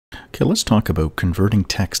Okay, let's talk about converting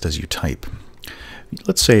text as you type.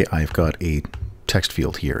 Let's say I've got a text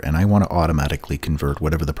field here and I want to automatically convert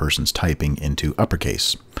whatever the person's typing into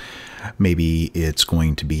uppercase. Maybe it's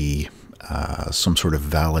going to be some sort of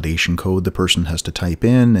validation code the person has to type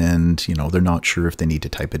in, and they're not sure if they need to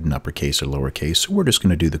type it in uppercase or lowercase, so we're just going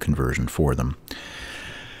to do the conversion for them.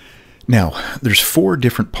 Now, there's 4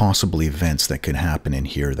 different possible events that can happen in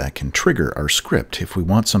here that can trigger our script if we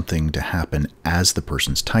want something to happen as the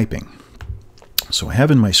person's typing. So I have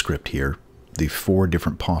in my script here the 4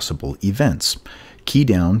 different possible events: key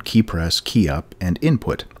down, key press, key up, and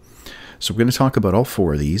input. So we're going to talk about all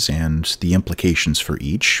 4 of these and the implications for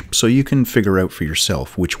each, so you can figure out for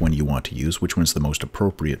yourself which one you want to use, which one's the most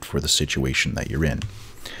appropriate for the situation that you're in.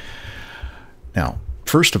 Now,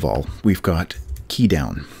 first of all, we've got key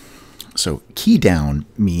down. So key down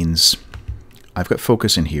means I've got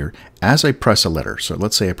focus in here as I press a letter. So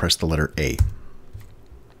let's say I press the letter A.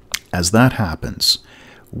 As that happens,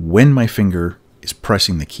 when my finger is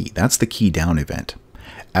pressing the key, that's the key down event.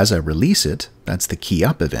 As I release it, that's the key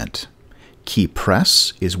up event. Key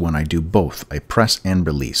press is when I do both. I press and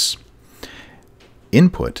release.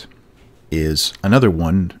 Input is another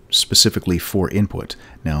one specifically for input.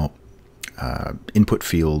 Now, input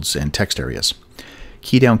fields and text areas.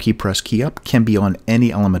 Key down, key press, key up can be on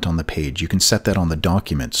any element on the page. You can set that on the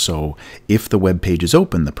document. So if the web page is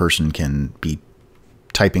open, the person can be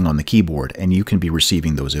typing on the keyboard and you can be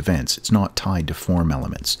receiving those events. It's not tied to form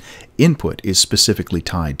elements. Input is specifically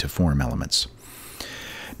tied to form elements.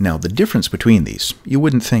 Now, the difference between these, you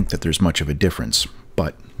wouldn't think that there's much of a difference,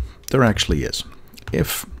 but there actually is.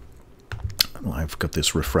 Well, I've got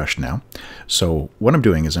this refreshed now. So what I'm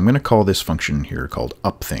doing is I'm going to call this function here called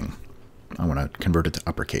upThing. I want to convert it to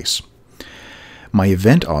uppercase. My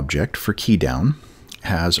event object for key down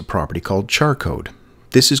has a property called charcode.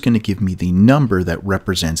 This is going to give me the number that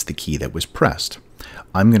represents the key that was pressed.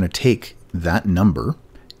 I'm going to take that number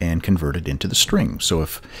and convert it into the string. So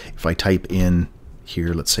if I type in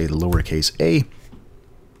here, let's say the lowercase a,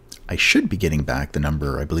 I should be getting back the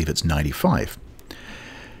number, I believe it's 95.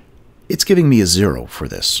 It's giving me a 0 for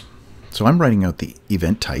this. So I'm writing out the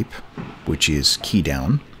event type, which is key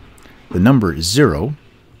down. The number is 0,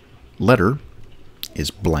 letter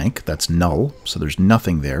is blank, that's null, so there's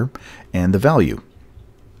nothing there, and the value.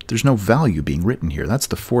 There's no value being written here. That's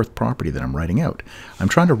the 4th property that I'm writing out. I'm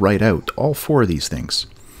trying to write out all 4 of these things.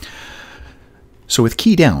 So with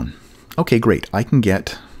key down, okay, great, I can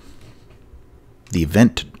get the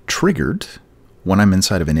event triggered when I'm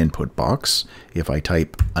inside of an input box. If I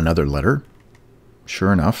type another letter,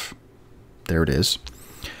 sure enough, there it is.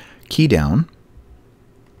 Key down.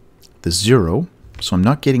 The 0, so I'm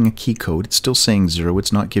not getting a key code. It's still saying 0.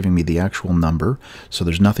 It's not giving me the actual number, so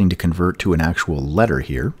there's nothing to convert to an actual letter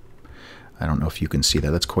here. I don't know if you can see that.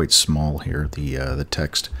 That's quite small here, the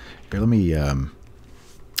text. Here, let me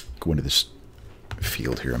go into this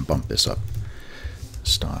field here and bump this up.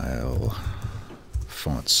 Style,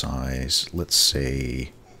 font size, let's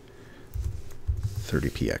say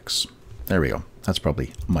 30px. There we go. That's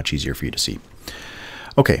probably much easier for you to see.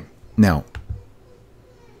 Okay, now,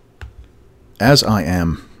 as I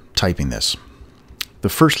am typing this, the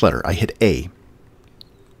first letter, I hit A,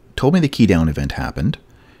 told me the key down event happened.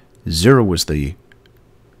 0 was the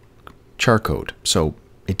char code, so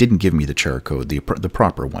it didn't give me the char code, the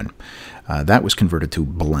proper one. That was converted to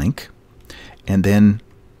blank. And then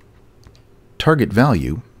target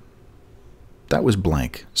value, that was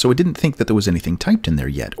blank. So it didn't think that there was anything typed in there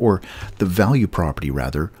yet, or the value property,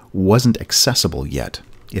 rather, wasn't accessible yet.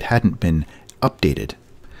 It hadn't been updated.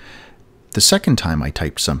 The second time I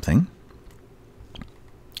typed something,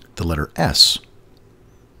 the letter S,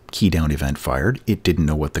 key down event fired. It didn't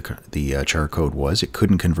know what the char code was. It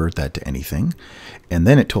couldn't convert that to anything. And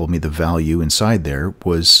then it told me the value inside there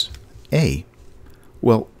was A.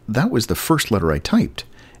 Well, that was the first letter I typed,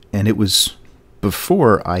 and it was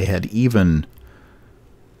before I had even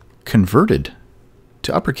converted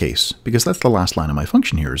to uppercase, because that's the last line of my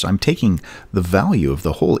function here, is I'm taking the value of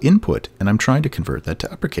the whole input and I'm trying to convert that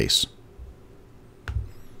to uppercase.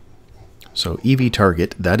 So EV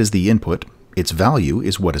target, that is the input. Its value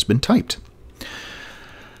is what has been typed.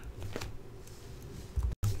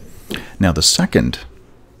 Now the second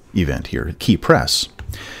event here, key press,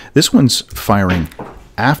 this one's firing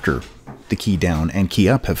after the key down and key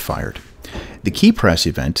up have fired. The key press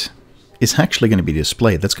event is actually going to be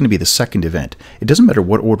displayed. That's going to be the second event. It doesn't matter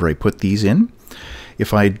what order I put these in.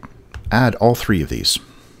 If I add all 3 of these,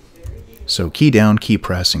 so key down, key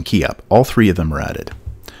press, and key up, all 3 of them are added.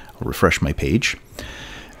 I'll refresh my page.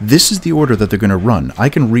 This is the order that they're going to run. I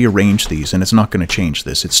can rearrange these and it's not going to change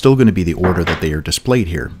this. It's still going to be the order that they are displayed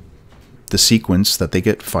here. the sequence that they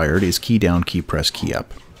get fired is key down, key press, key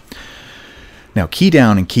up. Now, key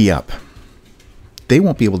down and key up, they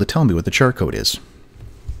won't be able to tell me what the char code is.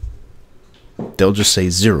 They'll just say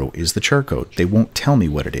 0 is the char code. They won't tell me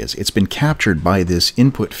what it is. It's been captured by this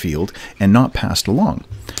input field and not passed along.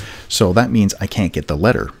 So that means I can't get the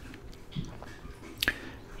letter.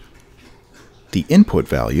 The input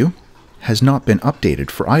value has not been updated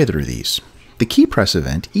for either of these. The keypress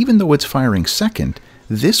event, even though it's firing second,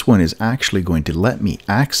 this one is actually going to let me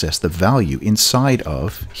access the value inside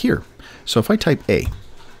of here. So if I type A,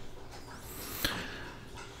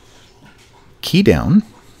 key down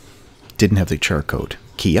didn't have the char code.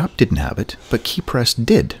 Key up didn't have it, but key press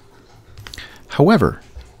did. However,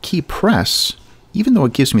 key press, even though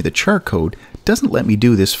it gives me the char code, doesn't let me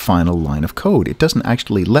do this final line of code. It doesn't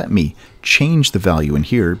actually let me change the value in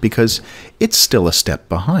here because it's still a step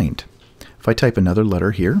behind. If I type another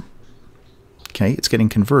letter here, okay, it's getting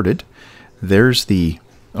converted. There's the,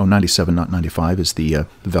 97, not 95 is the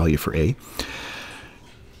value for A.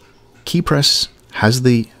 Key press has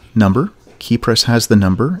the number. Key press has the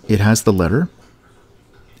number. It has the letter.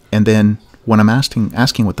 And then when I'm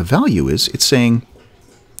asking what the value is, it's saying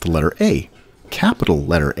the letter A, capital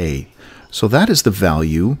letter A. So that is the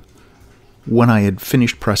value when I had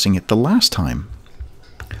finished pressing it the last time.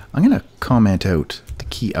 I'm going to comment out the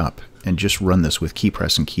key up and just run this with key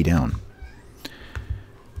press and key down.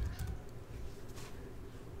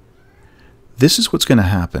 This is what's going to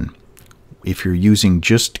happen if you're using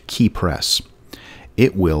just key press.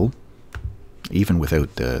 It will, even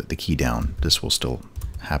without the key down, this will still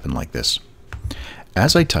happen like this.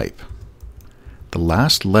 As I type, the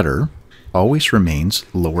last letter always remains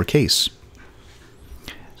lowercase.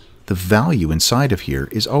 The value inside of here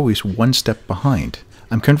is always one step behind.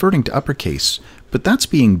 I'm converting to uppercase, but that's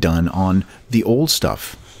being done on the old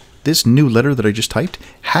stuff. This new letter that I just typed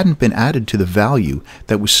hadn't been added to the value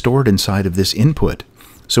that was stored inside of this input.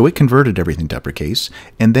 So it converted everything to uppercase,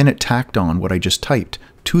 and then it tacked on what I just typed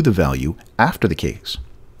to the value after the case.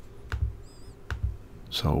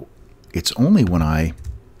 So it's only when I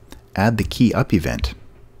add the key up event.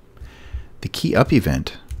 The key up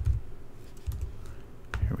event,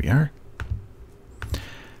 here we are.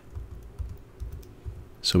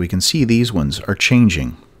 So we can see these ones are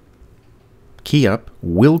changing. Key up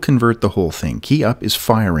will convert the whole thing. Key up is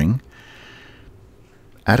firing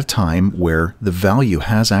at a time where the value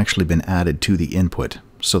has actually been added to the input.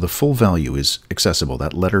 So the full value is accessible.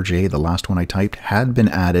 That letter J, the last one I typed, had been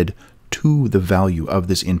added to the value of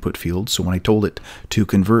this input field. So when I told it to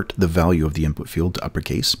convert the value of the input field to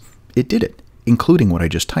uppercase, it did it, including what I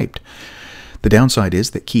just typed. The downside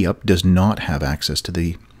is that key up does not have access to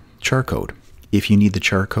the char code. If you need the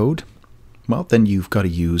char code, well, then you've got to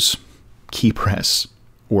use key press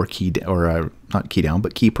or not key down,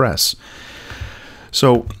 but key press.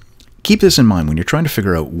 So keep this in mind when you're trying to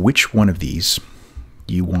figure out which one of these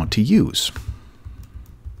you want to use.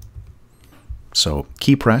 So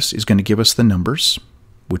key press is going to give us the numbers,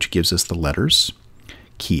 which gives us the letters.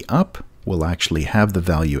 Key up will actually have the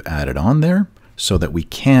value added on there so that we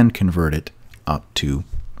can convert it up to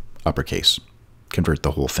uppercase, convert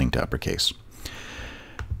the whole thing to uppercase.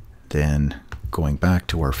 Then going back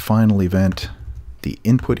to our final event, the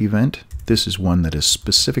input event. This is one that is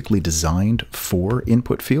specifically designed for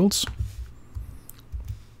input fields.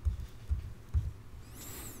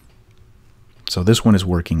 So this one is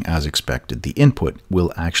working as expected. The input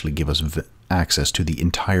will actually give us access to the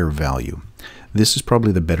entire value. This is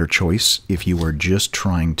probably the better choice if you are just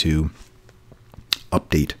trying to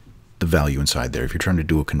update the value inside there. If you're trying to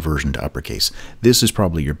do a conversion to uppercase, this is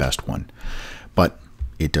probably your best one. But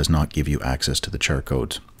it does not give you access to the char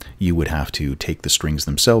codes. You would have to take the strings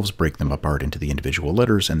themselves, break them apart into the individual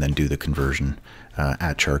letters, and then do the conversion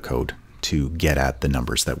at char code to get at the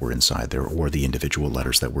numbers that were inside there or the individual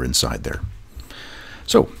letters that were inside there.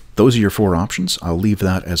 So those are your 4 options. I'll leave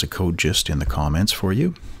that as a code gist in the comments for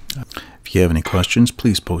you. If you have any questions,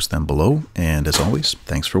 please post them below. And as always,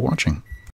 thanks for watching.